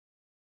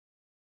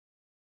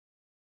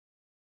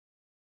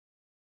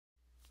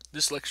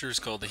This lecture is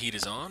called The Heat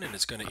is On, and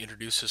it's going to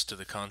introduce us to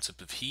the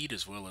concept of heat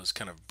as well as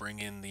kind of bring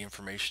in the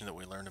information that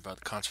we learned about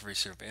the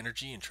conservation of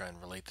energy and try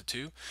and relate the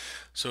two.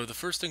 So the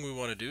first thing we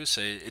want to do is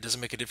say it doesn't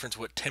make a difference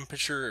what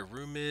temperature a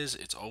room is,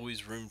 it's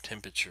always room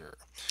temperature.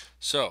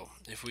 So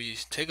if we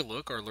take a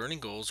look, our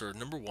learning goals are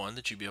number one,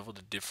 that you be able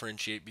to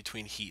differentiate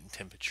between heat and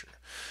temperature.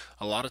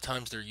 A lot of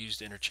times they're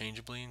used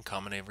interchangeably in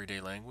common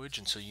everyday language,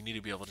 and so you need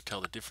to be able to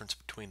tell the difference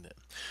between them.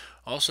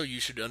 Also, you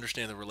should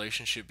understand the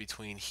relationship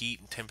between heat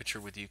and temperature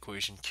with the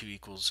equation Q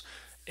equals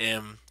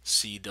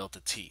mc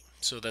delta T.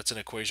 So that's an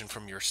equation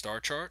from your star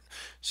chart.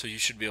 So you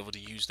should be able to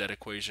use that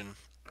equation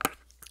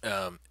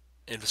um,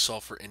 and to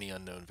solve for any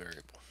unknown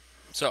variable.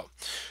 So,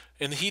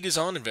 in the heat is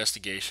on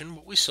investigation,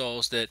 what we saw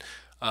is that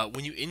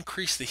when you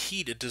increase the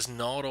heat, it does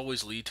not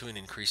always lead to an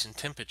increase in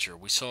temperature.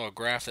 We saw a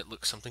graph that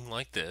looked something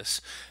like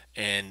this,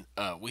 and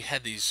we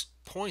had these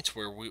points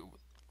where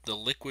the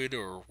liquid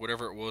or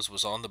whatever it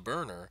was on the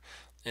burner,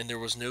 and there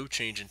was no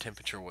change in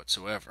temperature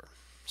whatsoever.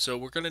 So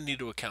we're going to need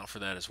to account for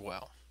that as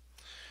well.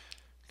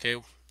 Okay,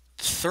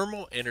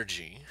 thermal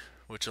energy,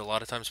 which a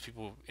lot of times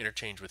people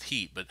interchange with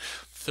heat, but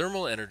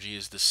thermal energy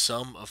is the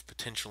sum of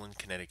potential and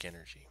kinetic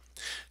energy.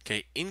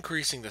 Okay,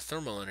 increasing the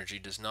thermal energy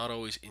does not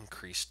always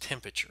increase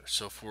temperature.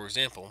 So for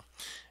example,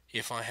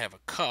 if I have a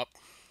cup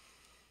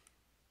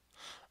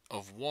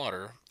of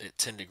water at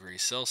 10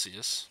 degrees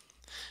Celsius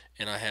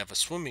and I have a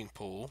swimming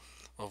pool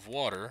of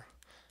water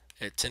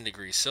at 10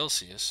 degrees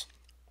Celsius,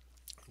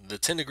 the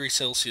 10 degrees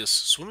Celsius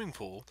swimming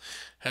pool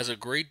has a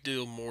great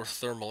deal more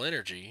thermal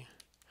energy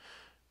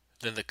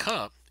than the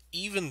cup,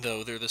 even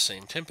though they're the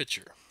same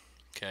temperature.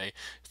 Okay,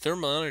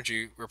 thermal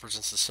energy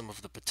represents the sum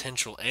of the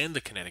potential and the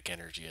kinetic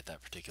energy at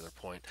that particular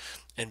point,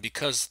 and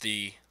because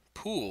the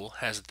pool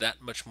has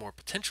that much more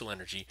potential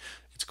energy,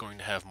 it's going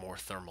to have more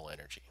thermal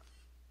energy.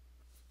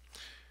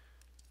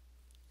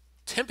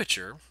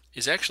 Temperature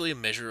is actually a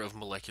measure of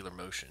molecular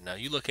motion. Now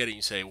you look at it and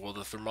you say, well,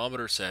 the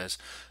thermometer says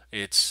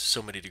it's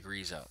so many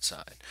degrees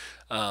outside.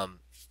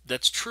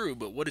 That's true,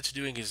 but what it's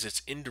doing is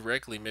it's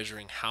indirectly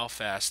measuring how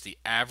fast the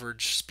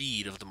average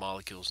speed of the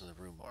molecules in the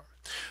room are.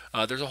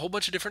 There's a whole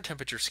bunch of different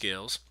temperature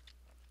scales,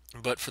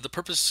 but for the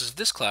purposes of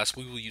this class,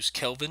 we will use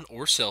Kelvin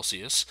or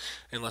Celsius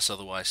unless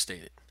otherwise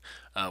stated.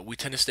 We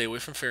tend to stay away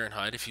from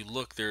Fahrenheit. If you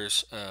look,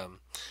 there's a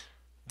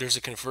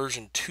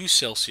conversion to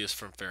Celsius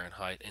from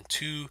Fahrenheit and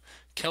to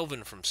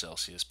Kelvin from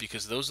Celsius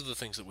because those are the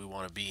things that we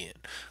want to be in.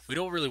 We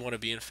don't really want to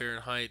be in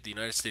Fahrenheit. The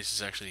United States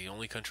is actually the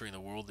only country in the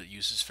world that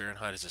uses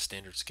Fahrenheit as a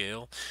standard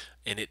scale,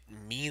 and it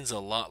means a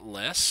lot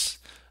less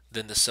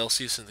than the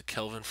Celsius and the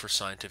Kelvin for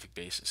scientific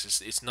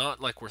basis. It's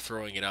not like we're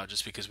throwing it out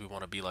just because we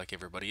want to be like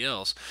everybody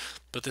else,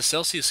 but the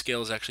Celsius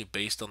scale is actually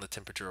based on the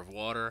temperature of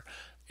water,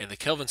 and the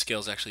Kelvin scale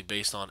is actually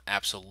based on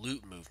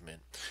absolute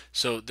movement.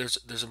 So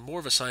there's a more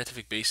of a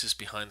scientific basis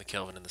behind the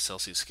Kelvin and the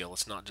Celsius scale.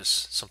 It's not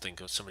just something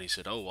somebody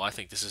said, oh, well, I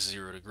think this is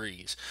 0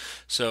 degrees.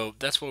 So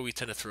that's why we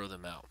tend to throw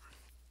them out.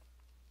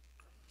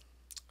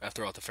 I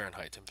throw out the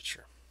Fahrenheit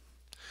temperature.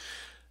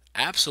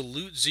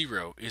 Absolute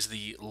zero is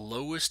the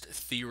lowest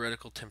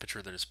theoretical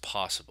temperature that is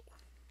possible.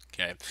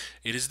 Okay,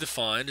 it is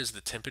defined as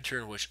the temperature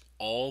in which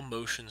all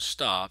motion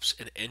stops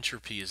and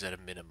entropy is at a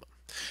minimum.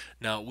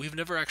 Now, we've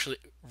never actually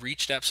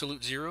reached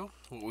absolute zero.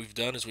 What we've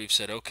done is we've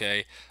said,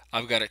 okay,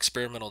 I've got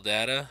experimental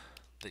data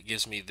that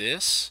gives me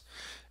this,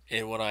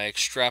 and when I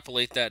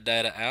extrapolate that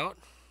data out,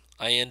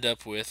 I end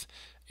up with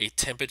a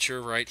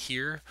temperature right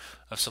here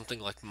of something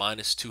like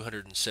minus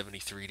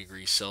 273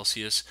 degrees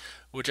Celsius,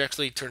 which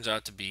actually turns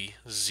out to be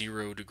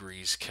 0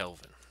 degrees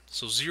Kelvin.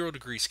 So 0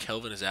 degrees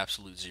Kelvin is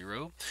absolute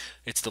zero.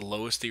 It's the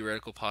lowest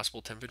theoretical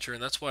possible temperature, and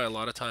that's why a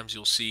lot of times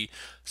you'll see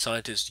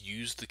scientists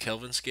use the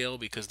Kelvin scale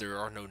because there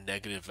are no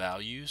negative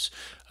values.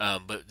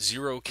 But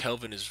 0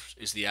 Kelvin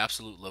is the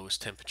absolute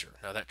lowest temperature.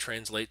 Now that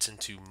translates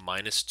into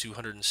minus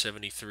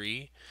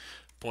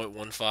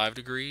 273.15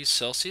 degrees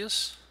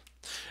Celsius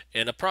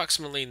and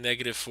approximately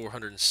negative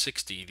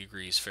 460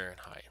 degrees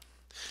Fahrenheit.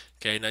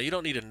 Okay, now you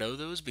don't need to know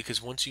those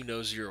because once you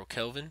know 0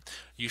 Kelvin,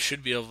 you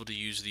should be able to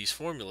use these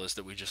formulas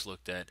that we just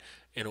looked at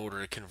in order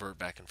to convert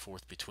back and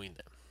forth between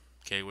them.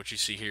 Okay, what you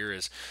see here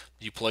is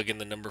you plug in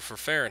the number for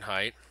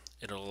Fahrenheit,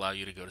 it'll allow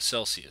you to go to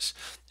Celsius.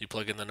 You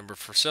plug in the number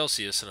for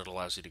Celsius and it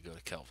allows you to go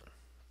to Kelvin.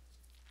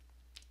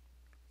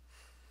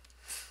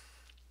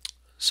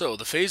 So,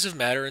 the phase of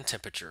matter and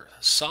temperature.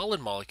 Solid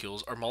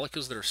molecules are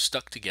molecules that are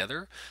stuck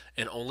together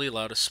and only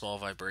allowed a small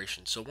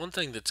vibration. So, one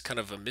thing that's kind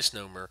of a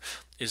misnomer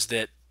is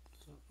that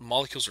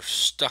molecules are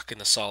stuck in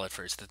the solid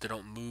phase, that they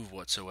don't move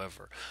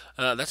whatsoever.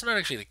 That's not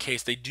actually the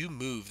case. They do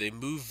move. They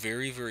move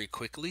very, very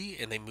quickly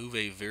and they move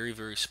a very,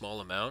 very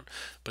small amount,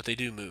 but they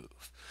do move.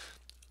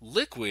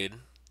 Liquid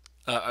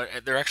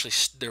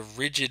they're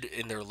rigid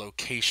in their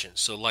location.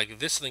 So like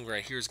this thing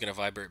right here is going to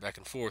vibrate back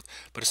and forth,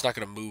 but it's not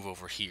going to move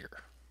over here.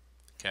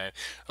 Okay.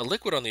 A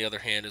liquid, on the other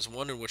hand, is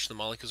one in which the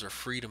molecules are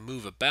free to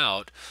move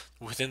about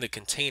within the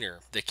container.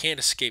 They can't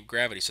escape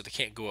gravity, so they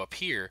can't go up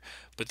here,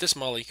 but this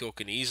molecule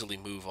can easily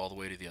move all the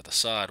way to the other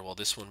side while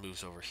this one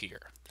moves over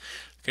here.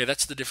 Okay,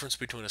 that's the difference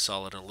between a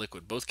solid and a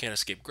liquid. Both can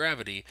escape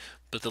gravity,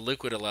 but the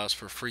liquid allows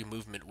for free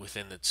movement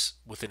within its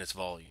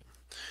volume.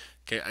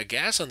 Okay, a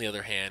gas, on the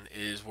other hand,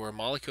 is where a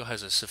molecule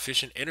has a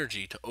sufficient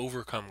energy to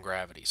overcome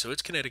gravity. So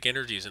its kinetic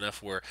energy is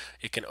enough where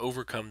it can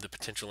overcome the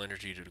potential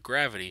energy due to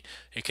gravity.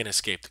 It can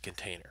escape the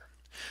container.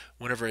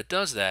 Whenever it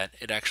does that,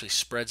 it actually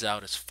spreads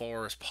out as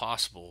far as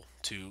possible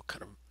to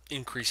kind of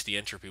increase the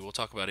entropy. We'll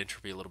talk about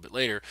entropy a little bit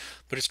later,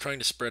 but it's trying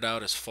to spread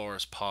out as far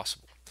as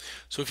possible.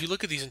 So if you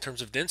look at these in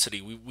terms of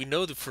density, we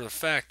know that for the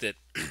fact that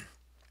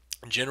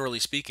generally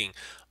speaking,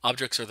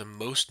 objects are the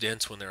most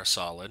dense when they're a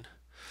solid.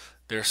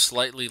 They're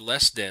slightly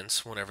less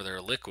dense whenever they're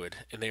a liquid,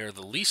 and they are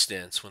the least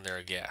dense when they're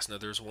a gas. Now,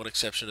 there's one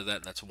exception to that,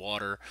 and that's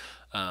water.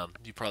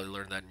 You probably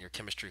learned that in your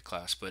chemistry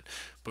class, but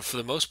for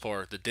the most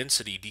part, the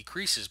density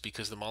decreases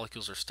because the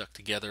molecules are stuck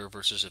together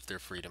versus if they're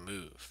free to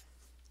move.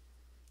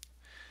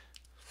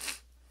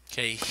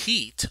 Okay,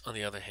 heat, on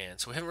the other hand,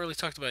 so we haven't really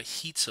talked about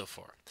heat so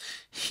far.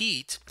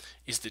 Heat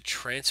is the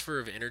transfer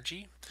of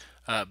energy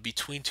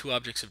between two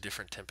objects of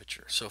different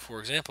temperature. So,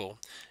 for example,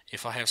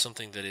 if I have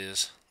something that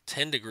is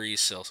 10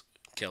 degrees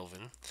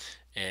Kelvin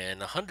and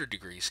 100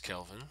 degrees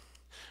Kelvin,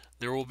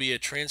 there will be a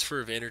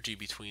transfer of energy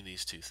between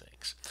these two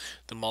things.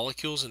 The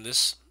molecules in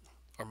this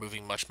are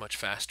moving much, much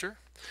faster.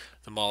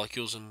 The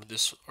molecules in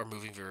this are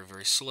moving very,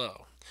 very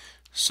slow.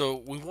 So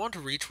we want to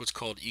reach what's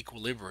called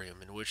equilibrium,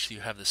 in which you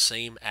have the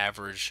same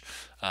average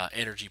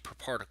energy per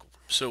particle.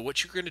 So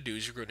what you're going to do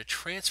is you're going to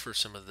transfer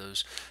some of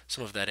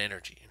that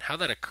energy. And how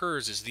that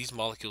occurs is these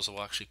molecules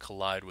will actually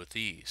collide with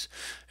these.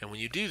 And when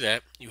you do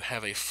that, you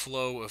have a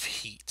flow of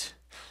heat.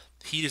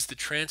 Heat is the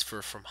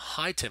transfer from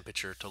high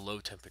temperature to low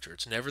temperature.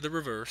 It's never the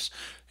reverse.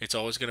 It's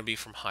always going to be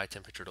from high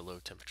temperature to low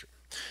temperature.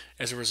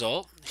 As a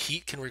result,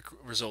 heat can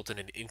result in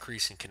an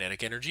increase in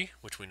kinetic energy,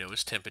 which we know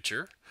is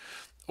temperature,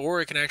 or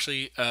it can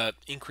actually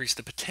increase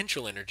the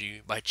potential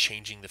energy by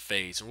changing the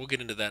phase. And we'll get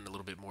into that in a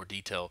little bit more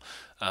detail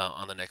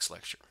on the next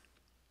lecture.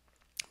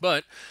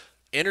 But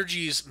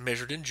energy is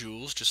measured in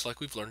joules, just like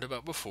we've learned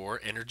about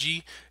before.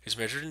 Energy is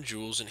measured in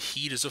joules, and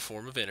heat is a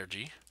form of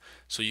energy.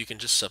 So you can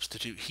just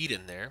substitute heat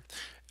in there.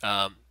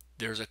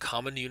 There's a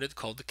common unit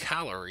called the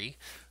calorie,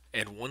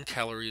 and 1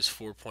 calorie is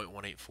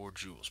 4.184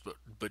 joules.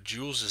 But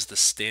joules is the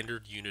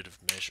standard unit of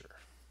measure.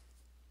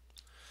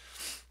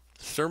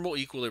 Thermal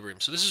equilibrium.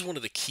 So this is one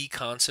of the key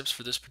concepts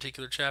for this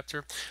particular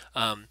chapter.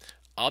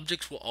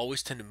 Objects will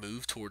always tend to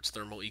move towards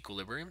thermal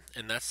equilibrium,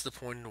 and that's the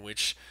point in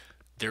which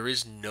there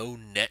is no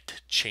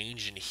net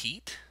change in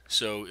heat.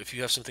 So if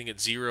you have something at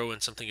 0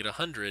 and something at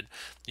 100,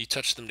 you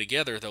touch them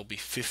together, they'll be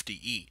 50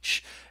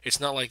 each. It's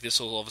not like this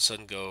will all of a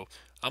sudden go,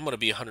 I'm going to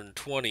be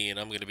 120 and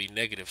I'm going to be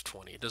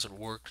 -20. It doesn't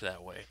work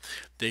that way.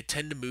 They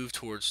tend to move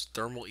towards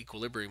thermal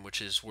equilibrium,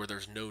 which is where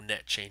there's no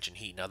net change in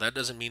heat. Now that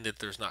doesn't mean that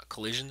there's not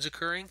collisions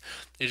occurring.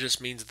 It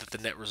just means that the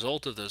net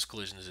result of those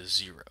collisions is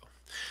 0.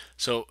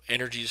 So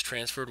energy is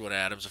transferred when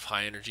atoms of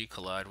high energy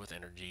collide with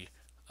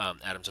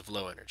atoms of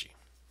low energy.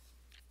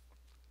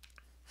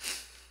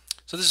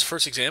 So this is the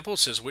first example. It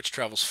says which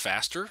travels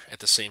faster at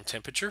the same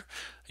temperature.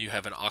 You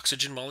have an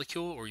oxygen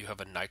molecule or you have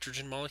a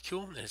nitrogen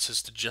molecule, and it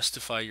says to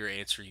justify your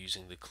answer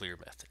using the clear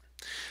method.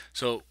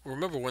 So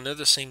remember, when they're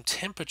the same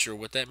temperature,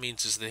 what that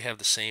means is they have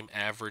the same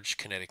average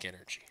kinetic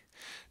energy.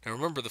 Now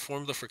remember, the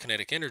formula for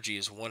kinetic energy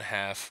is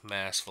 1/2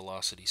 mass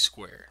velocity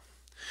squared.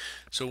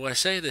 So when I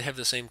say they have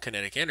the same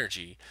kinetic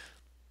energy,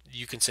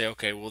 you can say,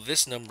 okay, well,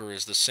 this number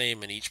is the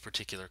same in each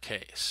particular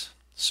case.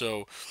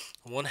 So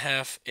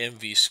 1/2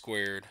 mv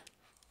squared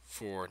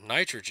for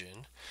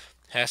nitrogen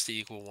has to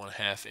equal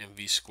 1/2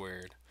 mv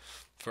squared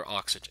for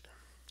oxygen.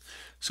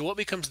 So what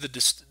becomes the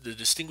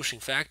distinguishing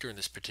factor in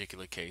this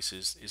particular case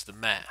is the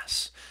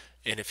mass.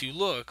 And if you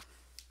look,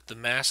 the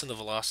mass and the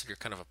velocity are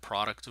kind of a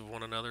product of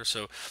one another.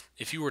 So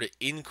if you were to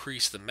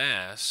increase the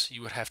mass,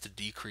 you would have to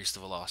decrease the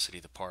velocity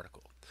of the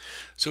particle.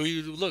 So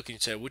you look and you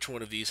say, which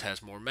one of these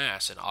has more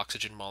mass, an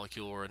oxygen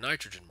molecule or a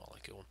nitrogen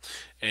molecule?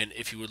 And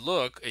if you would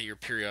look at your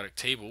periodic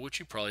table, which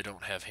you probably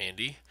don't have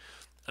handy,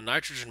 a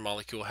nitrogen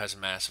molecule has a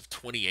mass of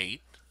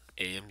 28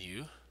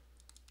 AMU,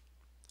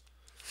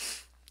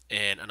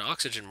 and an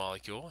oxygen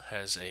molecule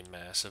has a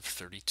mass of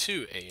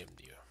 32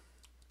 AMU.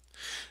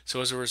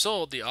 So as a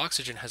result, the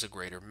oxygen has a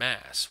greater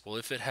mass. Well,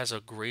 if it has a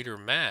greater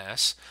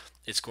mass,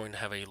 it's going to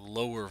have a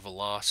lower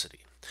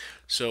velocity.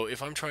 So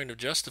if I'm trying to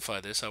justify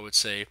this, I would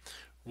say,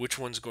 which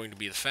one's going to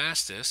be the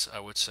fastest?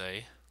 I would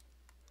say,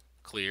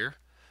 clear,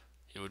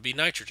 it would be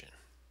nitrogen.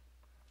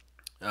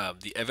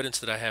 The evidence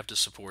that I have to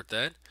support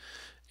that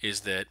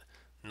is that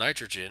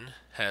nitrogen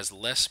has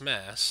less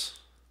mass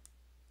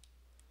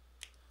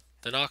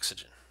than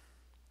oxygen.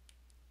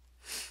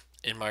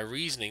 In my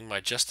reasoning,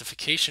 my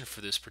justification for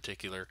this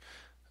particular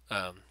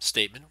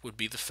statement would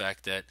be the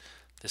fact that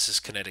this is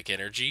kinetic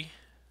energy,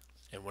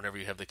 and whenever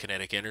you have the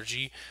kinetic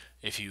energy,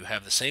 if you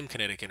have the same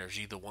kinetic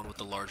energy, the one with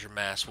the larger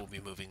mass will be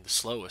moving the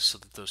slowest, so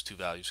that those two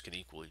values can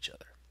equal each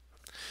other.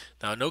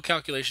 Now, no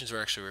calculations are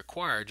actually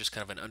required, just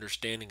kind of an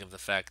understanding of the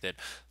fact that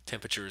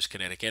temperature is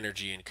kinetic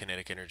energy, and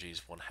kinetic energy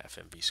is 1/2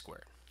 mv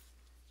squared.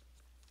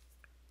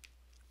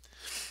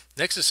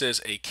 Next, it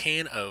says a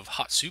can of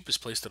hot soup is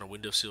placed on a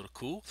windowsill to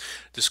cool.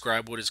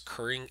 Describe what is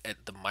occurring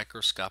at the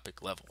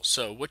microscopic level.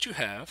 So, what you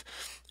have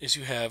is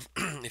you have,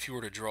 if you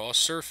were to draw a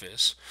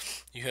surface,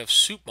 you have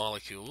soup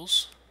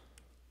molecules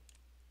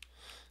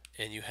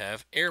and you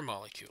have air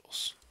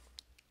molecules.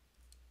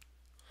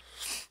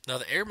 Now,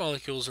 the air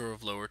molecules are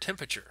of lower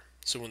temperature.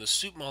 So, when the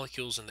soup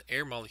molecules and the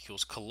air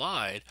molecules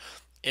collide,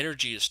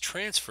 energy is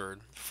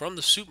transferred from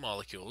the soup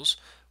molecules,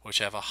 which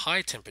have a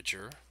high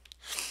temperature,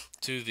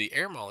 to the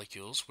air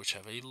molecules, which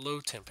have a low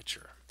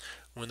temperature.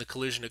 When the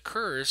collision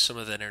occurs, some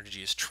of that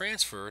energy is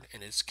transferred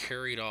and is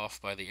carried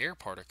off by the air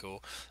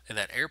particle, and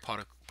that air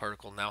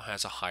particle now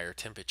has a higher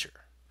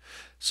temperature.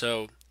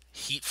 So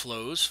heat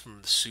flows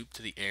from the soup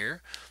to the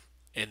air,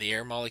 and the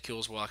air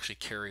molecules will actually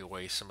carry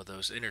away some of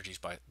those energies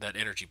by that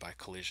energy by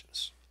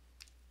collisions.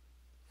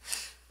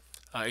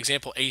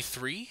 Example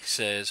A3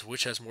 says,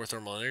 which has more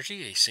thermal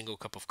energy, a single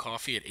cup of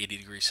coffee at 80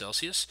 degrees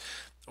Celsius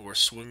or a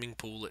swimming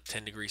pool at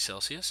 10 degrees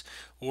Celsius?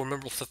 Well,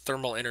 remember, the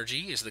thermal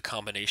energy is the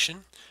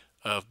combination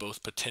of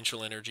both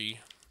potential energy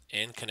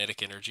and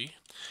kinetic energy.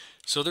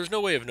 So there's no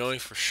way of knowing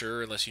for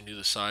sure unless you knew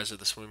the size of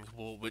the swimming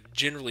pool, but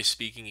generally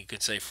speaking, you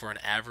could say for an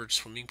average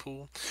swimming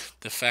pool,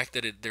 the fact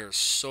that there's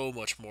so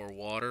much more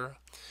water,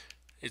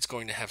 it's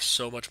going to have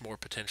so much more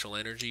potential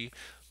energy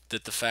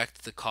that the fact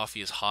that the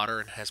coffee is hotter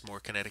and has more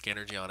kinetic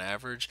energy on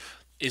average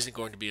isn't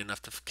going to be enough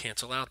to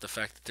cancel out the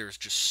fact that there's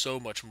just so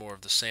much more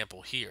of the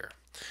sample here.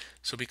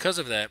 So because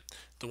of that,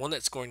 the one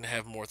that's going to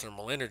have more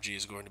thermal energy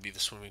is going to be the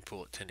swimming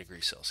pool at 10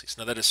 degrees Celsius.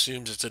 Now that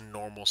assumes it's a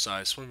normal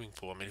size swimming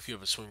pool. I mean, if you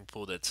have a swimming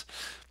pool that's,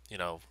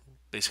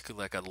 basically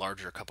like a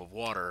larger cup of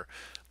water,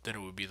 then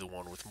it would be the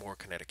one with more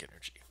kinetic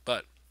energy.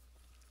 But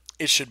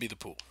it should be the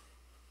pool.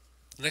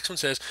 The next one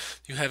says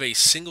you have a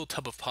single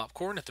tub of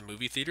popcorn at the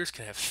movie theaters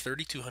can have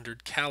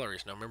 3,200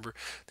 calories. Now remember,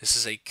 this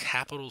is a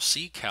capital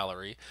C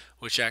calorie,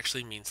 which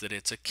actually means that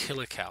it's a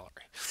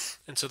kilocalorie.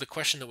 And so the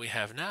question that we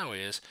have now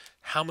is,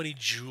 how many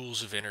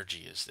joules of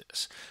energy is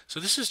this? So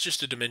this is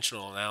just a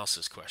dimensional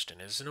analysis question.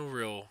 There's no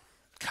real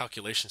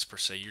calculations per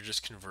se. You're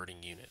just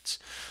converting units.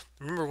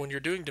 Remember, when you're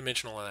doing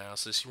dimensional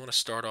analysis, you want to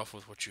start off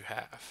with what you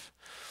have.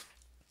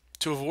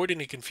 To avoid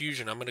any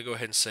confusion, I'm going to go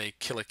ahead and say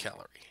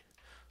kilocalorie,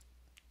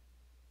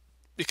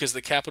 because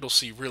the capital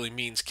C really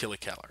means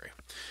kilocalorie.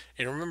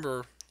 And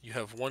remember, you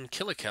have 1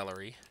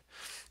 kilocalorie,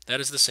 that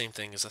is the same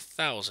thing as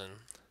 1,000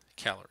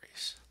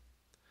 calories.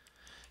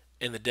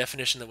 And the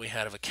definition that we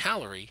had of a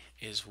calorie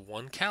is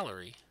 1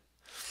 calorie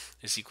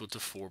is equal to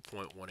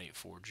 4.184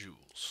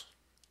 joules.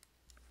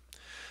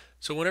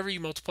 So whenever you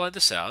multiply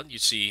this out, you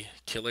see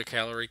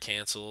kilocalorie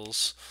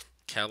cancels,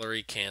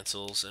 calorie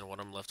cancels, and what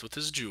I'm left with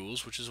is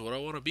joules, which is what I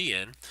want to be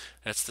in.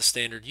 That's the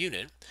standard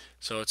unit.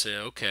 So I'd say,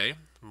 okay,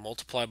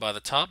 multiply by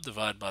the top,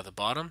 divide by the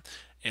bottom,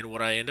 and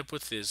what I end up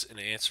with is an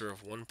answer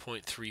of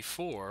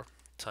 1.34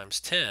 times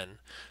 10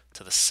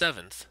 to the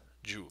 7th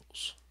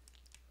joules.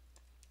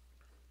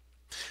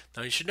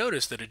 Now you should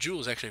notice that a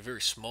joule is actually a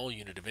very small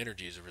unit of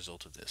energy as a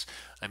result of this.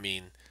 I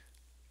mean,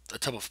 a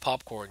tub of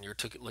popcorn, you're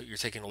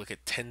taking a look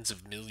at tens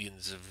of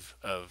millions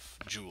of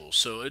joules.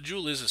 So a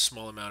joule is a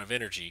small amount of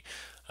energy,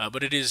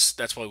 but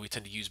that's why we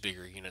tend to use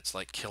bigger units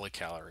like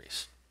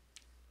kilocalories.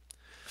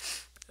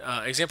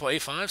 Example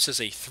A5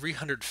 says a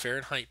 300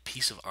 Fahrenheit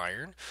piece of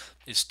iron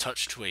is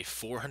touched to a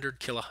 400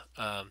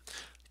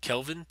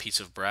 Kelvin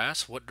piece of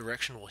brass. What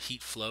direction will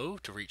heat flow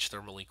to reach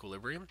thermal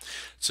equilibrium?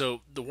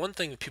 So the one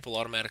thing that people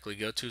automatically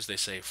go to is they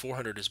say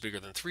 400 is bigger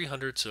than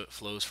 300, so it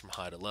flows from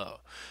high to low.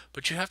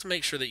 But you have to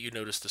make sure that you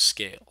notice the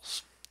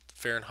scales,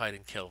 Fahrenheit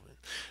and Kelvin.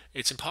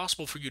 It's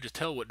impossible for you to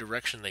tell what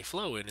direction they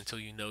flow in until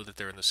you know that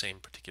they're in the same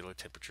particular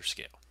temperature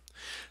scale.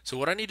 So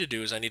what I need to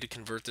do is I need to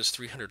convert this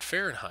 300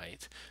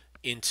 Fahrenheit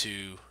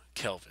into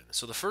Kelvin.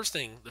 So the first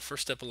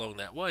step along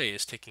that way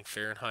is taking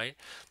Fahrenheit,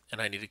 and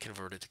I need to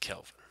convert it to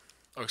Kelvin.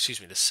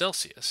 To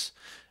Celsius,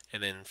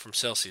 and then from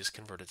Celsius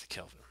convert it to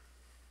Kelvin.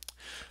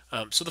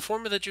 So the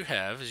formula that you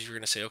have is you're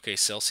going to say, okay,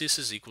 Celsius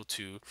is equal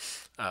to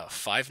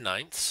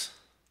 5/9,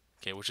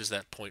 okay, which is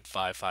that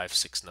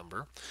 0.556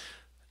 number,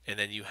 and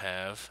then you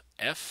have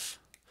F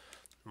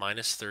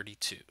minus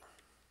 32.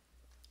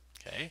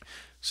 Okay,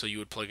 so you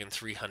would plug in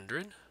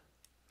 300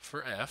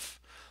 for F,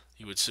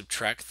 you would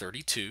subtract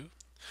 32,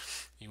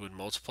 you would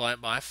multiply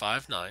it by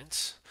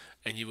 5/9,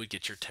 and you would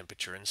get your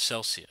temperature in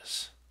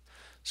Celsius.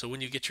 So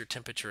when you get your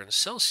temperature in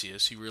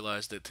Celsius, you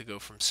realize that to go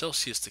from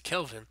Celsius to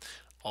Kelvin,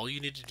 all you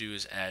need to do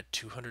is add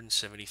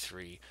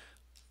 273,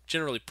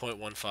 generally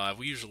 0.15.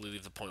 We usually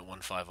leave the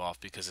 0.15 off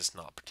because it's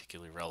not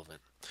particularly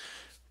relevant.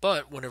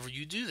 But whenever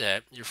you do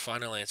that, your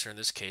final answer in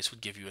this case would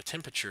give you a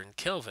temperature in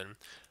Kelvin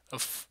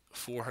of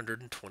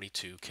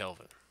 422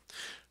 Kelvin.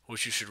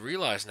 What you should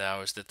realize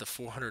now is that the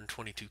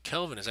 422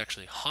 Kelvin is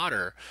actually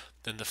hotter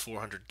than the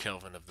 400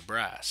 Kelvin of the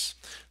brass.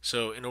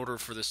 So in order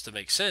for this to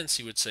make sense,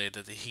 you would say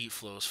that the heat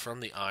flows from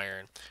the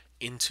iron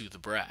into the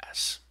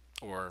brass,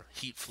 or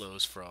heat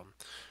flows from,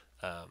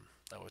 I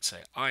would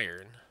say,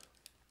 iron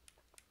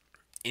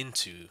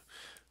into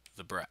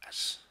the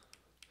brass.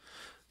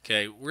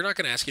 Okay, we're not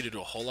going to ask you to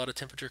do a whole lot of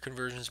temperature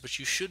conversions, but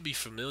you should be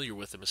familiar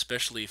with them,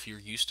 especially if you're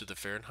used to the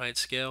Fahrenheit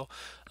scale.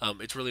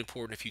 It's really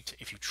important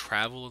if you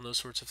travel and those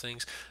sorts of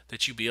things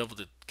that you be able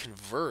to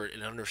convert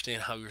and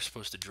understand how you're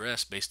supposed to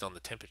dress based on the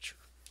temperature.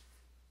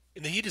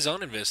 In the heat is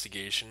on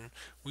investigation,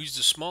 we used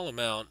a small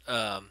amount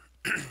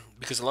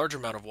because a large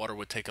amount of water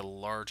would take a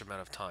large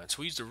amount of time. So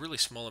we used a really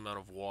small amount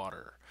of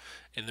water.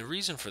 And the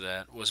reason for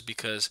that was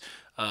because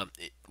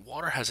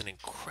water has an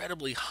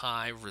incredibly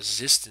high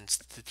resistance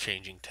to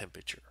changing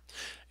temperature.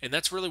 And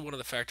that's really one of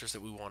the factors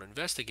that we want to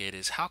investigate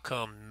is how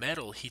come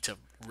metal heats up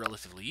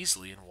relatively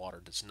easily and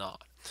water does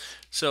not.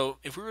 So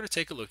if we were to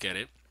take a look at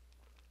it,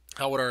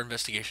 how would our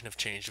investigation have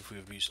changed if we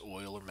would have used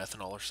oil or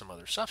methanol or some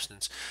other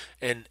substance?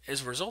 And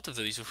as a result of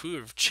these, if we would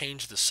have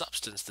changed the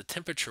substance, the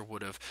temperature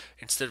would have,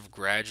 instead of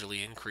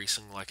gradually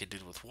increasing like it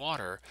did with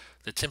water,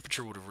 the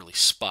temperature would have really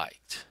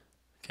spiked.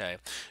 Okay,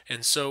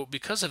 and so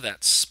because of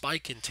that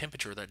spike in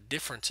temperature, that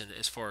difference in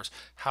as far as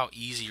how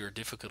easy or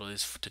difficult it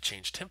is to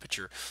change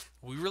temperature,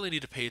 we really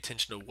need to pay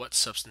attention to what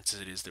substances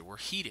it is that we're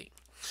heating.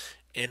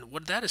 And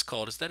what that is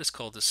called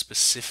the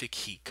specific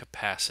heat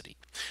capacity.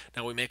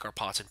 Now we make our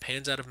pots and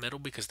pans out of metal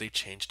because they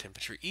change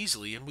temperature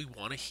easily and we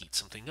want to heat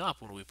something up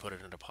when we put it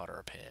in a pot or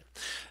a pan.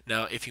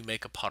 Now if you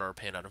make a pot or a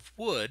pan out of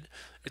wood,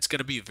 it's going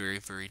to be very,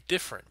 very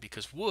different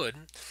because wood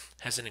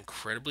has an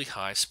incredibly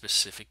high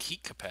specific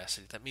heat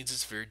capacity. That means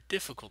it's very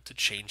difficult to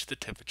change the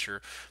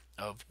temperature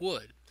of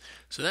wood.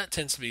 So that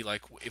tends to be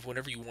like if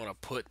whenever you want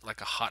to put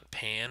like a hot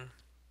pan,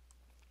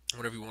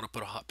 whenever you want to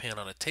put a hot pan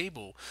on a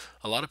table,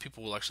 a lot of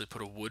people will actually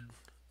put a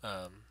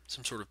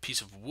some sort of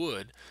piece of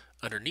wood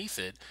underneath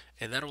it,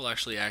 and that will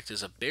actually act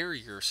as a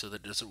barrier so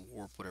that it doesn't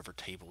warp whatever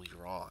table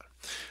you're on.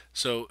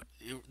 So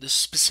this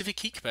specific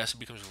heat capacity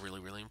becomes really,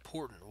 really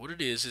important. What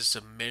it is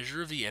a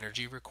measure of the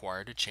energy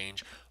required to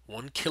change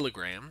 1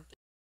 kilogram.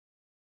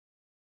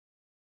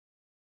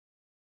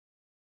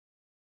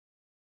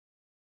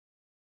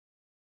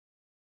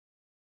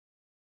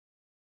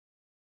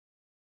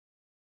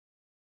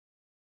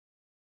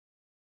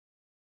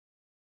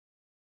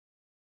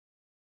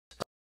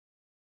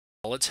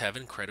 Solids have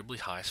incredibly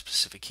high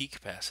specific heat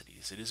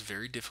capacities. It is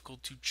very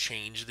difficult to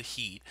change the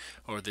heat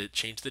or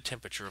change the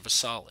temperature of a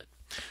solid.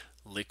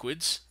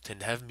 Liquids tend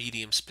to have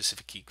medium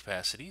specific heat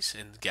capacities,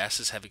 and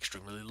gases have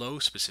extremely low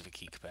specific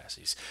heat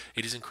capacities.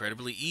 It is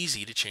incredibly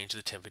easy to change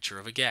the temperature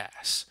of a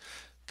gas.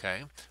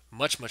 Okay,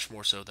 much, much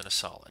more so than a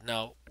solid.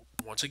 Now,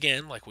 once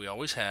again, like we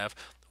always have,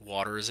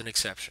 water is an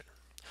exception.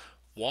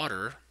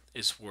 Water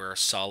is where a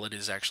solid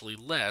is actually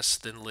less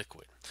than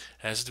liquid.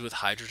 It has to do with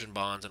hydrogen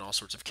bonds and all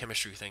sorts of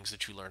chemistry things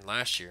that you learned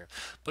last year.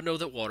 But know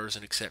that water is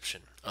an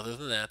exception. Other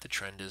than that, the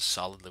trend is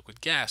solid, liquid,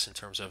 gas in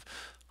terms of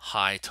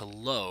high to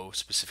low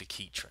specific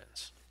heat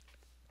trends.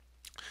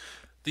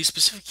 These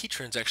specific heat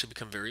trends actually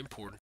become very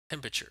important.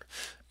 Temperature.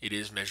 It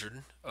is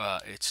measured.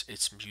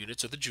 Its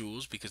units are the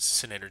joules because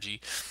it's an energy.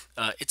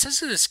 It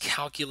says it is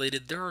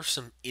calculated. There are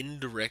some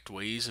indirect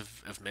ways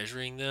of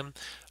measuring them.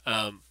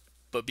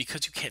 But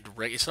because you can't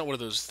direct, it's not one of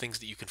those things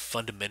that you can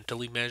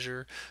fundamentally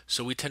measure.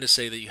 So we tend to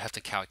say that you have to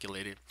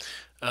calculate it.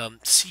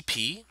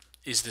 CP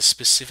is the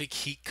specific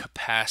heat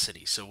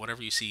capacity. So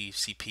whenever you see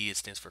CP, it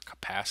stands for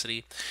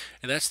capacity,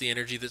 and that's the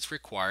energy that's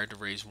required to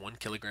raise 1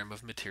 kilogram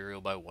of material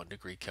by 1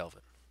 degree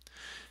Kelvin.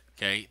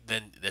 Okay,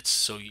 then that's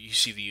so you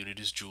see the unit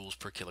is joules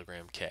per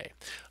kilogram K.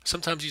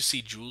 Sometimes you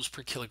see joules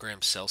per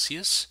kilogram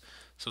Celsius.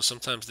 So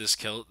sometimes this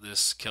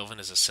Kelvin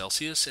is a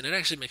Celsius, and it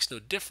actually makes no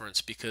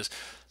difference because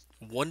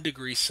 1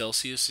 degree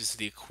Celsius is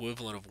the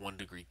equivalent of 1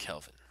 degree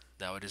Kelvin.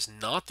 Now, it is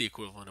not the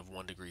equivalent of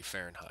 1 degree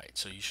Fahrenheit,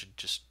 so you should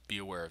just be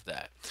aware of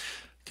that.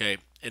 Okay,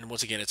 and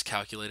once again, it's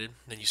calculated.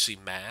 Then you see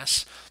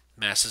mass.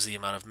 Mass is the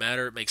amount of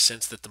matter. It makes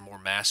sense that the more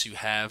mass you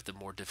have, the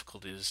more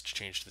difficult it is to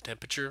change the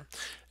temperature,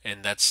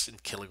 and that's in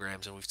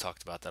kilograms, and we've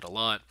talked about that a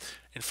lot.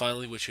 And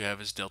finally, what you have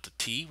is delta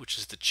T, which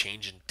is the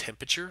change in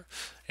temperature,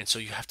 and so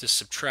you have to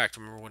subtract.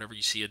 Remember, whenever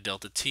you see a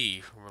delta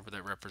T, remember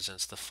that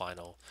represents the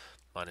final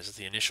minus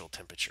the initial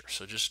temperature.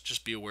 So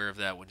just be aware of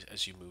that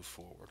as you move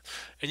forward.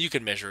 And you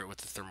can measure it with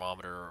the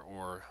thermometer,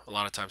 or a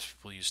lot of times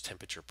people use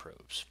temperature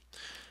probes.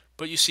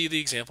 But you see the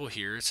example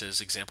here. It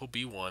says example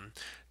B1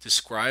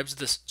 describe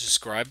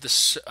the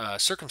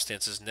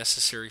circumstances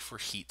necessary for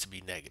heat to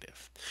be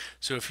negative.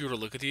 So if you were to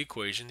look at the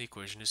equation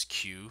is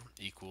Q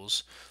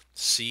equals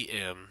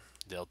Cm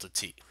delta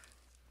T.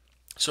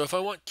 So if I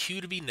want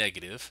Q to be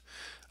negative,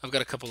 I've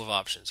got a couple of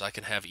options. I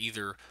can have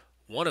either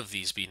one of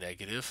these be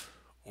negative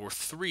or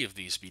three of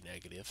these be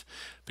negative,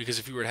 because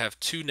if you were to have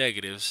two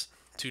negatives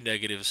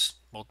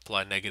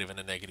multiply negative and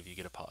a negative, you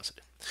get a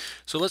positive.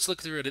 So let's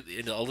look through it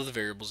in all of the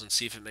variables and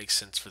see if it makes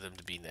sense for them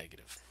to be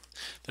negative.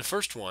 The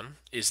first one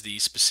is the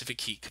specific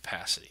heat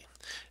capacity,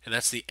 and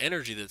that's the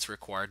energy that's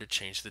required to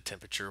change the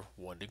temperature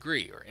 1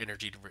 degree, or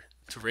energy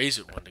to raise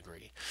it 1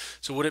 degree.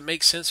 So would it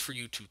make sense for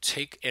you to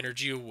take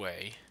energy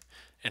away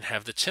and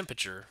have the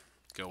temperature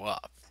go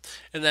up?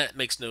 And that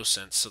makes no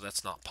sense, so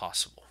that's not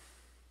possible.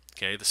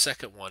 Okay, the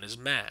second one is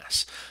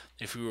mass.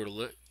 If we were to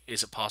look,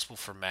 is it possible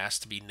for mass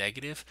to be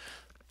negative?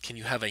 can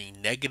you have a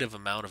negative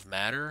amount of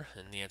matter?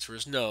 And the answer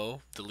is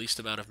no. The least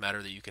amount of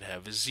matter that you can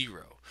have is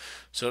 0.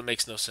 So it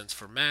makes no sense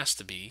for mass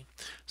to be.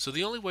 So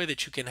the only way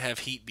that you can have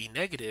heat be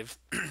negative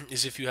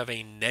is if you have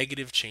a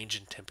negative change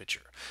in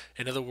temperature.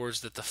 In other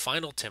words, that the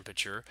final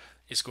temperature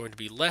is going to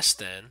be less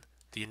than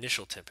the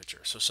initial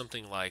temperature. So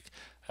something like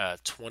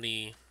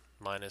 20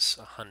 minus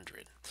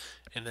 100.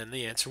 And then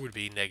the answer would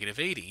be negative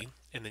 80,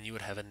 and then you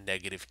would have a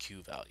negative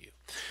Q value.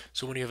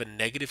 So when you have a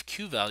negative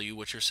Q value,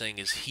 what you're saying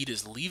is heat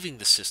is leaving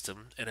the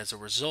system, and as a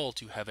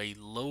result, you have a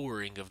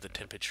lowering of the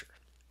temperature.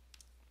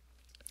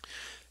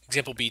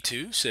 Example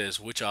B2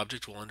 says which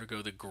object will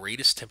undergo the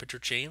greatest temperature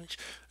change,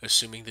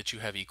 assuming that you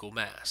have equal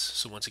mass.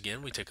 So once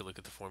again, we take a look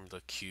at the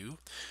formula Q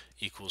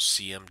equals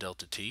Cm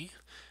delta T.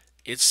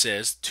 It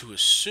says to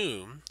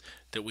assume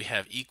that we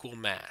have equal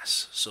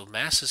mass. So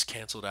mass is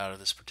canceled out of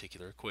this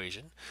particular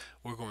equation.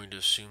 We're going to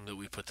assume that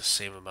we put the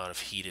same amount of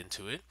heat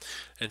into it.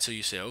 And so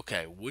you say,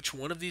 okay, which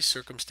one of these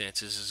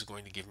circumstances is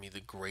going to give me the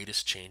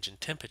greatest change in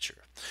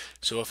temperature?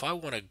 So if I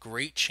want a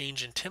great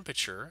change in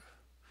temperature,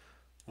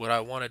 what I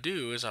want to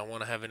do is I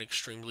want to have an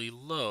extremely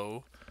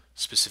low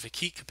specific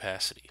heat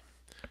capacity.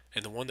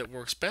 And the one that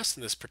works best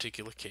in this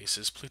particular case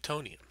is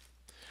plutonium.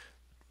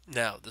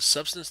 Now, the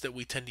substance that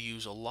we tend to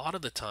use a lot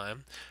of the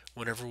time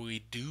whenever we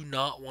do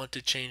not want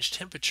to change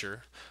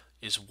temperature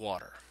is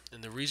water.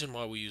 And the reason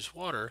why we use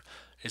water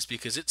is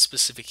because its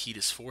specific heat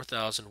is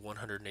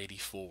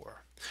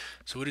 4,184.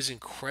 So it is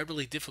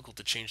incredibly difficult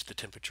to change the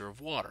temperature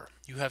of water.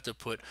 You have to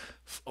put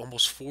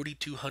almost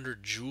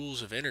 4,200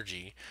 joules of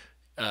energy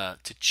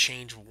to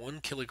change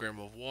 1 kilogram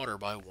of water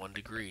by 1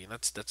 degree. And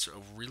that's a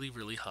really,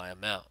 really high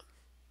amount.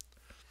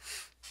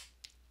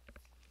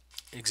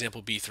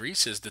 Example B3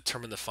 says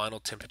determine the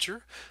final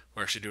temperature.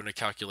 We're actually doing a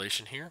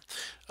calculation here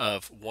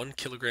of 1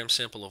 kilogram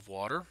sample of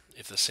water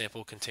if the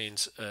sample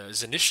contains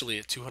is initially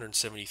at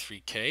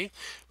 273 K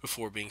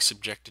before being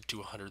subjected to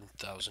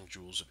 100,000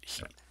 joules of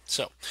heat.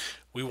 So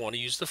we want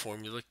to use the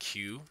formula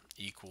Q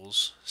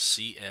equals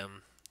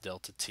Cm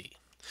delta T.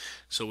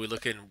 So we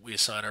look and we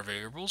assign our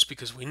variables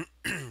because we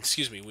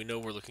we know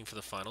we're looking for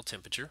the final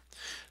temperature.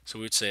 So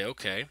we'd say,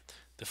 okay,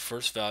 the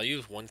first value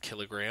of 1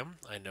 kilogram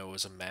I know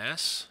is a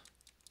mass.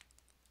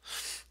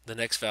 The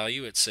next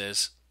value, it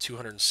says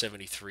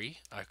 273.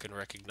 I can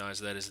recognize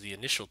that as the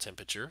initial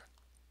temperature.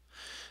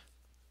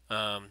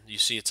 You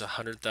see it's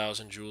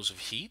 100,000 joules of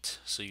heat,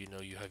 so you know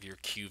you have your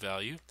Q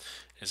value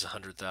is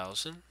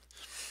 100,000.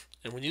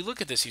 And when you look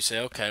at this, you say,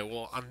 okay,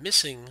 well, I'm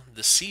missing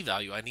the C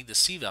value. I need the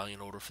C value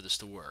in order for this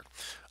to work.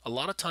 A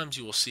lot of times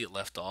you will see it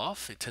left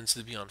off. It tends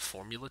to be on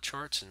formula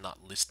charts and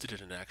not listed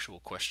in an actual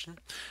question.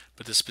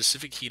 But the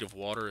specific heat of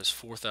water is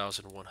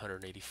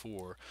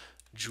 4,184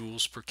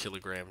 joules per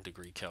kilogram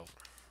degree Kelvin.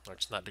 Or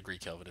it's not degree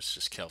Kelvin, it's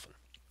just Kelvin.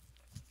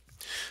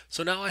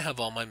 So now I have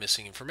all my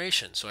missing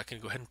information, so I can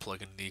go ahead and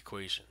plug into the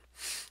equation.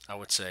 I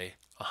would say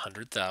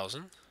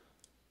 100,000.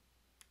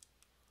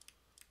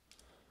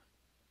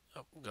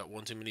 Oh, got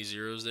one too many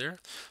zeros there.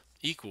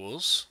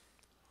 Equals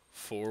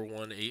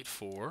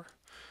 4184.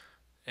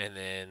 And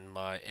then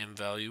my M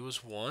value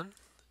is 1.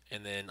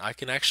 And then I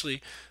can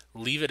actually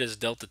leave it as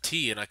delta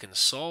T, and I can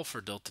solve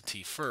for delta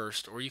T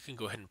first, or you can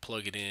go ahead and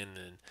plug it in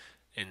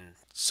and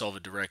solve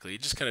it directly.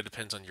 It just kind of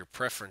depends on your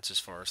preference as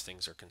far as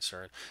things are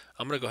concerned.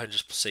 I'm going to go ahead and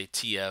just say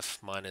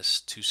TF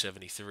minus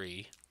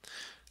 273.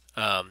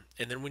 And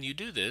then when you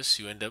do this,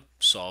 you end up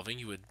solving.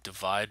 You would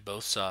divide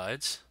both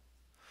sides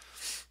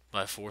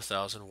by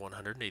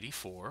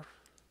 4,184.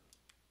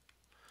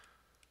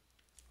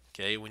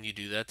 Okay, when you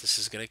do that, this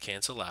is going to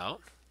cancel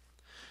out.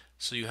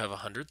 So you have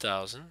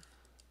 100,000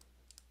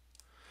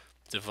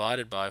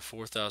 divided by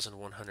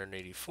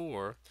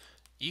 4,184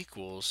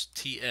 equals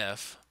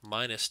TF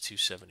minus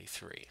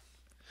 273.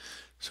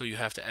 So you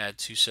have to add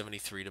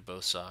 273 to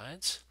both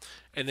sides,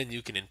 and then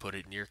you can input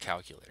it in your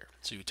calculator.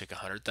 So you would take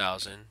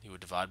 100,000, you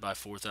would divide by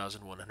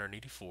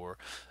 4,184,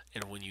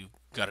 and when you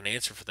got an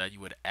answer for that,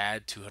 you would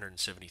add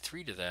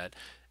 273 to that,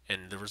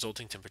 and the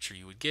resulting temperature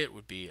you would get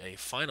would be a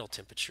final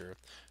temperature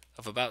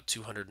of about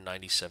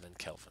 297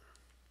 Kelvin.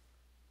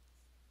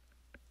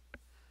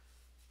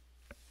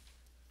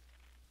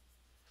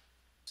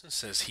 It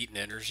says heat and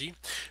energy. It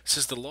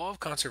says the law of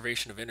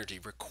conservation of energy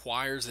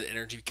requires that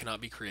energy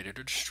cannot be created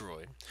or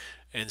destroyed,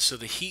 and so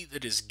the heat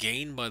that is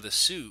gained by the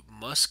soup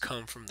must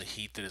come from the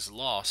heat that is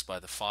lost by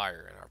the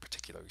fire in our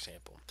particular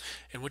example.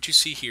 And what you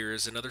see here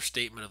is another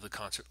statement of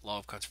the law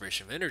of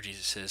conservation of energy.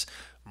 It says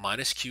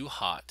minus Q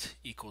hot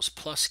equals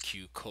plus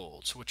Q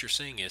cold. So what you're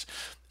saying is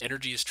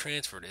energy is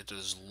transferred. It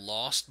is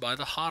lost by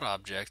the hot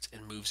object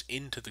and moves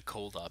into the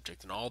cold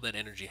object, and all that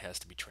energy has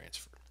to be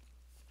transferred.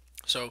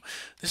 So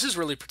this is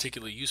really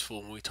particularly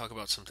useful when we talk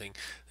about something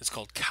that's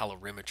called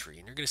calorimetry,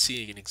 and you're going to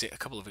see a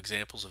couple of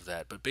examples of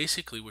that. But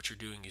basically what you're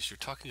doing is you're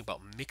talking about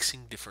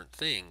mixing different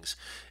things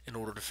in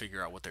order to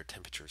figure out what their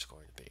temperature is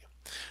going to be.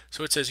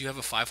 So it says you have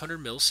a 500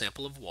 ml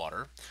sample of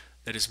water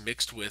that is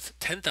mixed with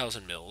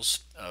 10,000 mils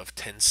of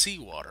 10C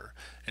water,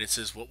 and it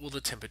says what will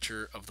the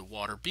temperature of the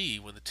water be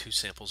when the two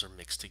samples are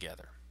mixed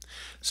together.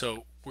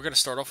 So we're going to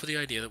start off with the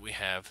idea that we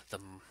have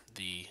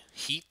the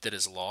heat that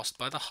is lost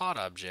by the hot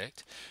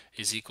object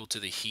is equal to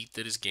the heat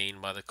that is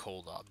gained by the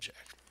cold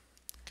object.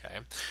 Okay,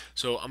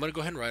 so I'm going to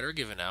go ahead and write our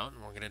given out,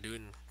 and we're going to do it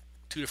in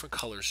two different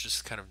colors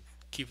just to kind of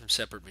keep them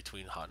separate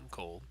between hot and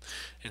cold.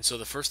 And so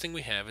the first thing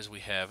we have is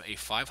we have a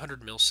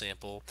 500 ml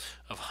sample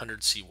of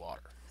 100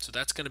 seawater. So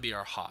that's going to be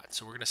our hot.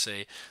 So we're going to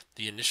say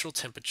the initial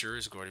temperature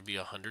is going to be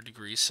 100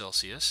 degrees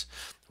Celsius.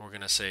 We're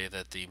going to say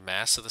that the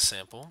mass of the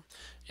sample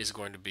is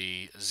going to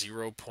be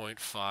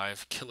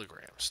 0.5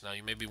 kilograms. Now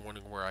you may be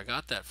wondering where I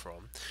got that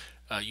from.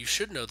 You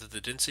should know that the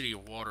density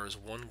of water is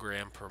 1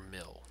 gram per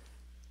mil.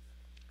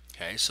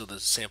 Okay, so the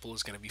sample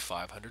is going to be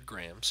 500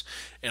 grams,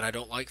 and I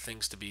don't like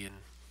things to be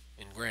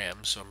in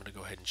grams, so I'm going to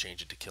go ahead and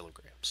change it to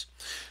kilograms.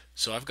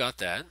 So I've got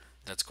that.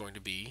 That's going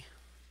to be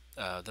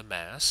the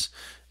mass.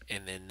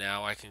 And then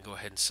now I can go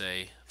ahead and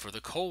say for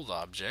the cold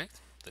object,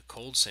 the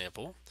cold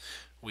sample,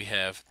 we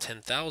have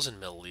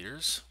 10,000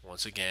 milliliters.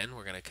 Once again,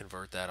 we're going to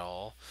convert that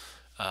all,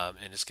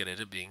 and it's going to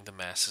end up being the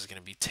mass is going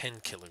to be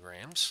 10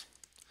 kilograms.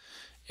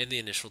 And the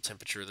initial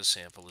temperature of the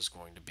sample is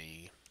going to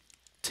be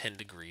 10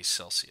 degrees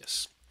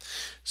Celsius.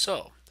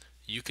 So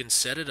you can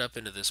set it up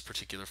into this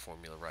particular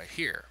formula right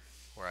here,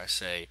 where I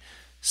say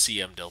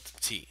Cm delta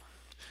T.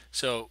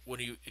 So when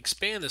you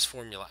expand this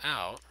formula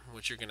out,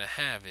 what you're going to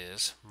have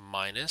is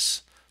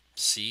minus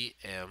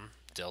Cm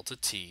delta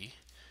T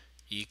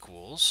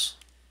equals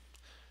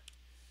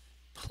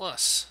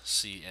plus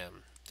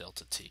Cm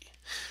delta T.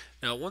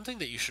 Now, one thing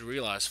that you should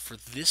realize for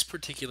this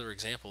particular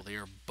example, they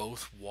are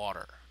both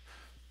water.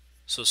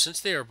 So since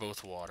they are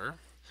both water,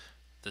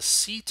 the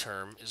C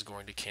term is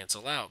going to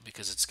cancel out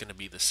because it's going to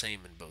be the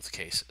same in both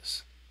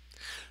cases.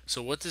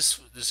 So what this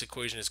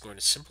equation is going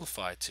to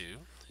simplify to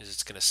is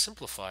it's going to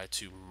simplify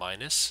to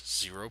minus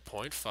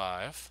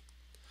 0.5.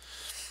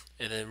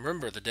 And then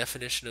remember, the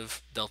definition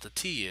of delta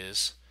T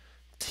is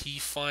T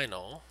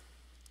final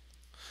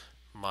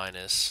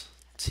minus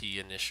T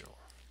initial.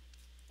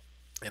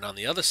 And on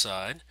the other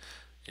side,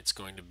 it's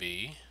going to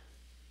be,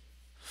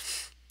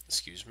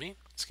 it's going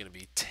to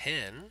be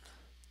 10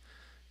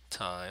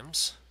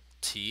 times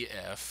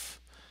TF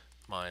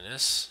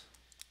minus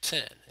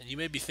 10. And you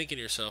may be thinking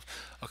to yourself,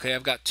 okay,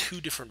 I've got two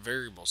different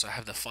variables. I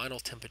have the final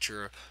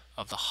temperature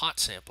of the hot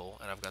sample,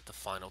 and I've got the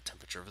final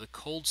temperature of the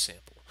cold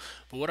sample.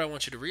 But what I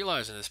want you to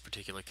realize in this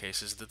particular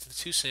case is that the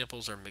two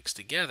samples are mixed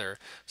together,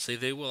 so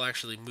they will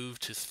actually move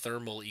to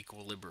thermal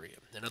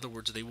equilibrium. In other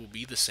words, they will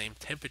be the same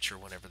temperature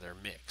whenever they're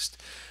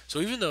mixed. So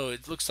even though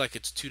it looks like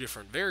it's two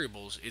different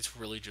variables, it's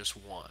really just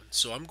one.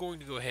 So I'm going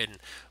to go ahead and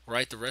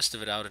write the rest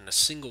of it out in a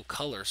single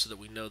color so that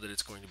we know that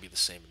it's going to be the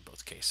same in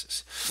both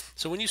cases.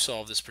 So when you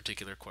solve this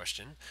particular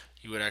question,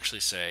 you would actually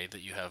say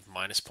that you have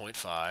minus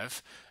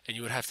 0.5, and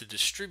you would have to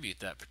distribute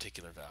that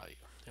particular value.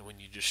 And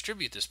when you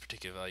distribute this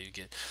particular value, you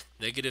get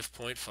negative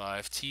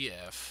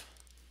 0.5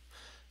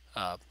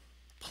 TF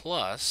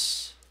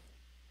plus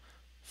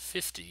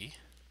 50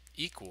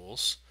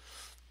 equals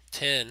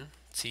 10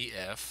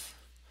 TF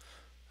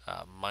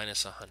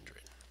minus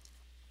 100.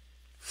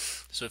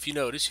 So if you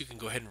notice, you can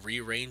go ahead and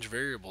rearrange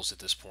variables at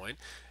this point,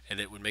 and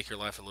it would make your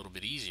life a little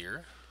bit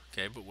easier.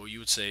 Okay, but what you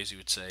would say is you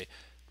would say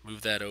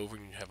move that over,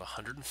 and you have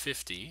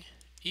 150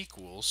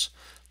 equals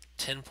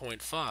 10.5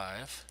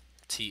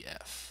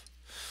 TF.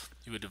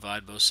 You would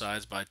divide both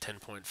sides by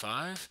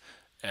 10.5,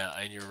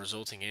 and your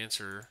resulting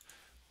answer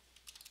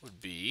would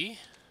be,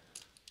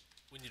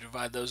 when you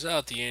divide those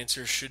out, the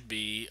answer should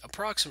be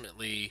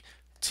approximately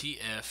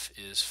TF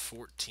is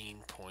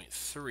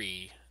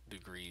 14.3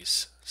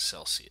 degrees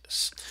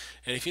Celsius.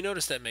 And if you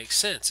notice, that makes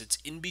sense. It's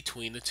in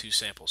between the two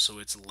samples, so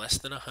it's less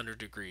than 100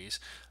 degrees,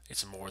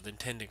 it's more than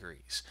 10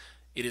 degrees.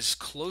 It is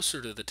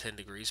closer to the 10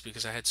 degrees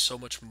because I had so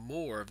much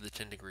more of the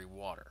 10 degree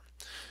water.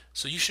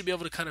 So you should be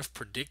able to kind of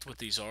predict what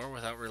these are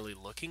without really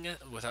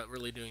without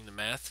really doing the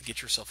math, to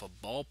get yourself a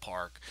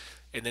ballpark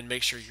and then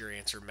make sure your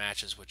answer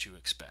matches what you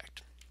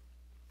expect.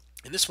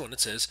 In this one, it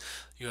says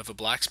you have a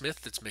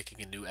blacksmith that's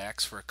making a new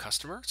axe for a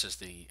customer. It says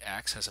the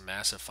axe has a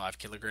mass of 5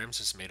 kilograms.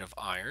 It's made of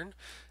iron,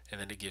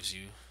 and then it gives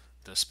you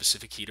the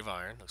specific heat of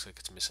iron. Looks like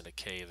it's missing a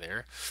K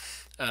there.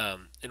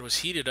 And was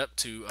heated up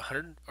to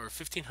 100 or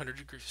 1500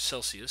 degrees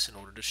Celsius in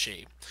order to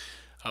shape.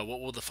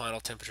 What will the final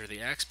temperature of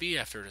the axe be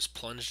after it is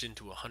plunged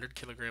into a 100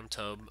 kilogram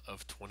tub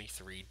of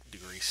 23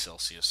 degrees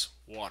Celsius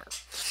water?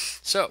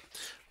 So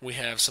we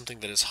have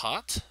something that is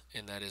hot,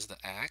 and that is the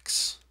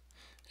axe,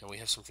 and we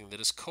have something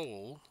that is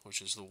cold,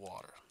 which is the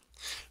water.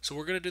 So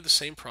we're going to do the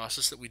same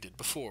process that we did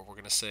before. We're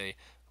going to say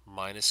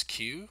minus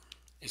Q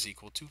is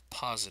equal to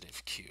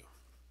positive Q.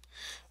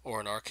 Or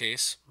in our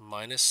case,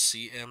 minus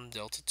Cm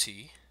delta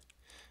T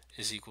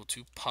is equal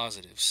to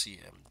positive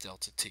Cm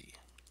delta T.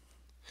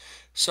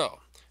 So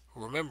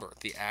remember,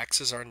 the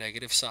axe is our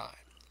negative side.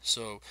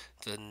 So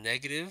the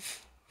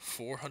negative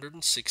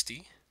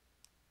 460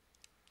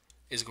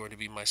 is going to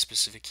be my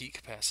specific heat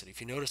capacity.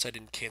 If you notice, I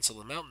didn't cancel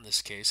them out in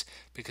this case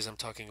because I'm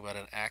talking about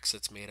an axe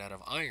that's made out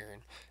of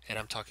iron, and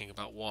I'm talking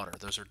about water.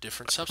 Those are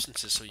different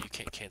substances, so you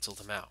can't cancel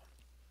them out.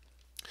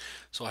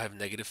 So I have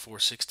negative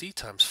 460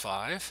 times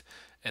 5,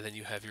 and then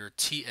you have your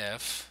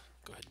TF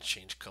go ahead and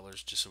change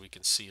colors just so we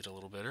can see it a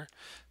little better.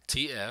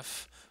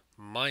 TF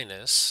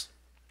minus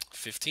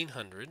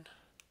 1500.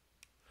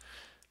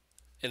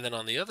 And then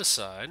on the other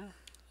side,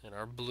 in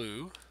our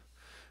blue,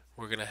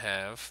 we're going to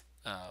have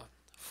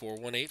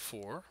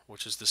 4184,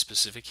 which is the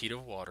specific heat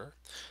of water,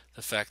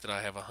 the fact that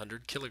I have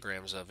 100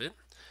 kilograms of it,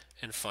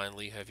 and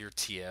finally you have your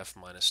TF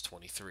minus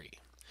 23.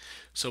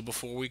 So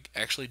before we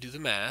actually do the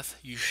math,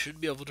 you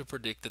should be able to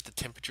predict that the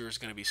temperature is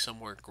going to be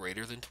somewhere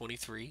greater than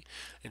 23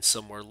 and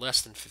somewhere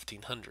less than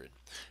 1500.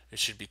 It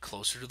should be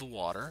closer to the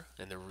water,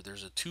 and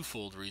there's a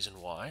twofold reason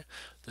why.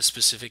 The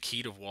specific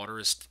heat of water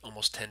is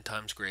almost 10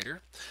 times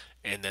greater,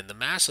 and then the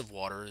mass of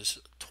water is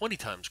 20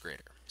 times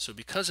greater. So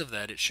because of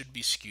that, it should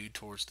be skewed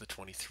towards the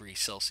 23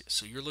 Celsius.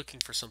 So you're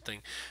looking for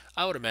something,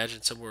 I would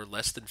imagine, somewhere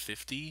less than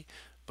 50,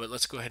 but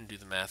let's go ahead and do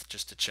the math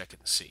just to check it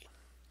and see.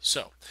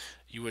 So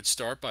you would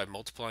start by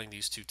multiplying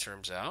these two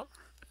terms out,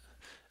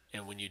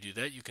 and when you do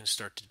that, you can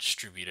start to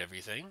distribute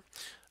everything.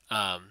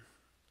 So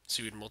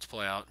you would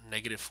multiply out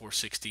negative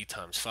 460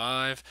 times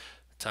 5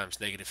 times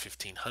negative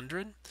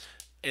 1500,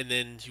 and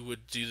then you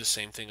would do the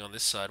same thing on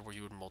this side where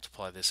you would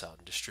multiply this out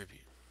and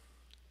distribute.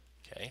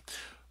 Okay,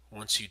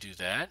 once you do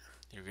that,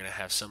 you're going to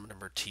have some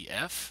number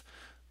TF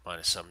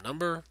minus some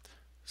number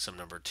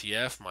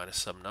TF minus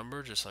some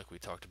number, just like we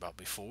talked about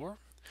before.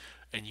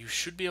 And you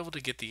should be able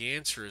to get the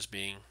answer as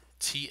being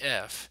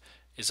TF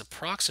is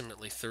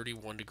approximately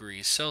 31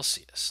 degrees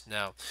Celsius.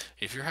 Now,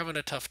 if you're having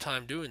a tough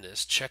time doing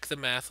this, check the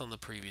math on the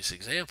previous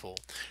example,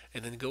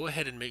 and then go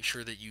ahead and make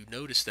sure that you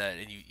notice that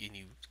and you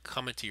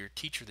comment to your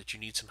teacher that you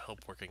need some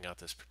help working out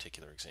this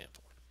particular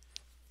example.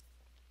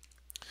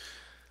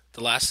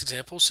 The last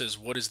example says,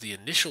 what is the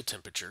initial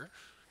temperature?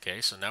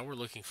 Okay, so now we're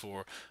looking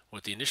for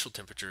what the initial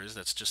temperature is.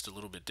 That's just a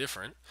little bit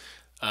different.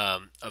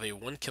 Of a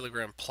 1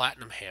 kilogram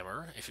platinum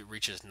hammer if it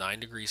reaches 9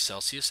 degrees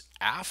Celsius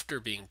after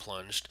being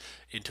plunged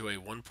into a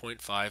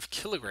 1.5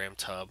 kilogram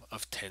tub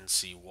of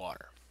 10C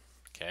water.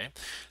 Okay,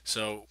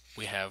 so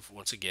we have,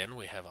 once again,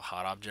 we have a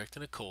hot object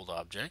and a cold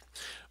object.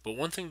 But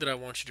one thing that I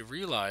want you to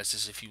realize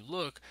is if you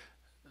look,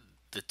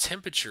 the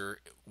temperature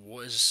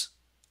was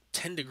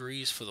 10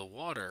 degrees for the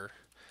water,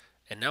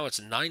 and now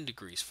it's 9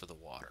 degrees for the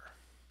water.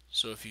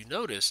 So if you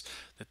notice,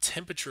 the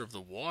temperature of the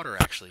water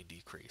actually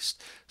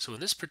decreased. So in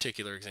this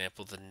particular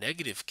example, the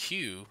negative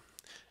Q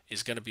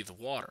is going to be the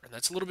water. And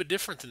that's a little bit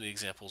different than the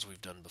examples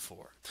we've done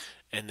before.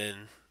 And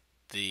then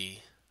the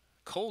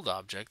cold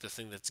object, the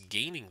thing that's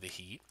gaining the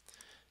heat,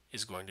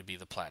 is going to be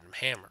the platinum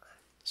hammer.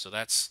 So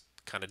that's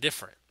kind of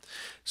different.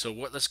 So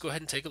let's go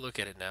ahead and take a look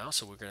at it now.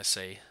 So we're going to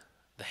say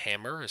the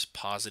hammer is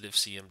positive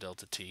Cm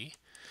delta T,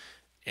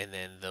 and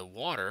then the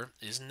water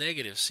is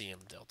negative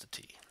Cm delta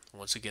T.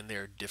 Once again, they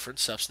are different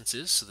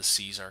substances, so the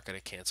C's aren't going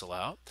to cancel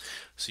out.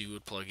 So you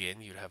would plug in,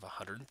 you'd have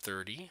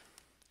 130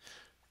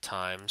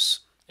 times,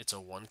 it's a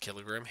 1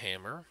 kilogram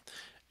hammer,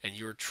 and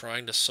you're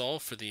trying to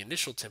solve for the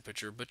initial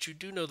temperature, but you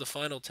do know the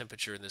final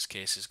temperature in this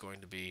case is going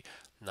to be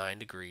 9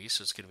 degrees,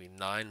 so it's going to be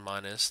 9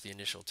 minus the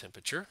initial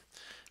temperature.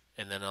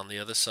 And then on the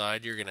other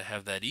side, you're going to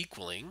have that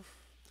equaling.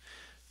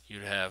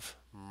 You'd have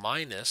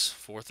minus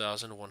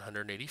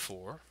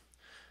 4,184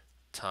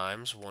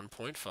 times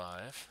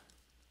 1.5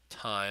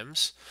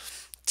 times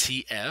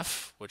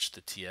TF, which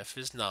the TF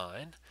is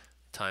 9,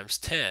 times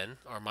 10,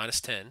 or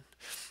minus 10,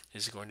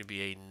 is going to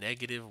be a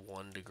negative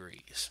 1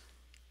 degrees.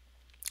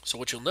 So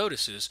what you'll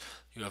notice is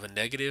you have a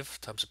negative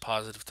times a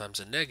positive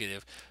times a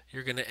negative.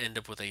 You're going to end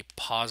up with a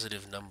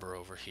positive number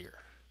over here.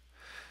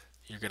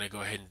 You're going to go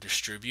ahead and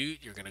distribute.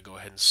 You're going to go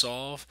ahead and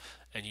solve.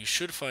 And you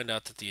should find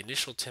out that the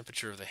initial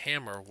temperature of the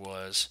hammer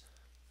was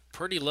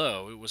pretty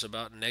low. It was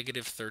about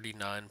negative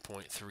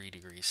 39.3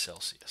 degrees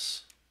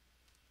Celsius.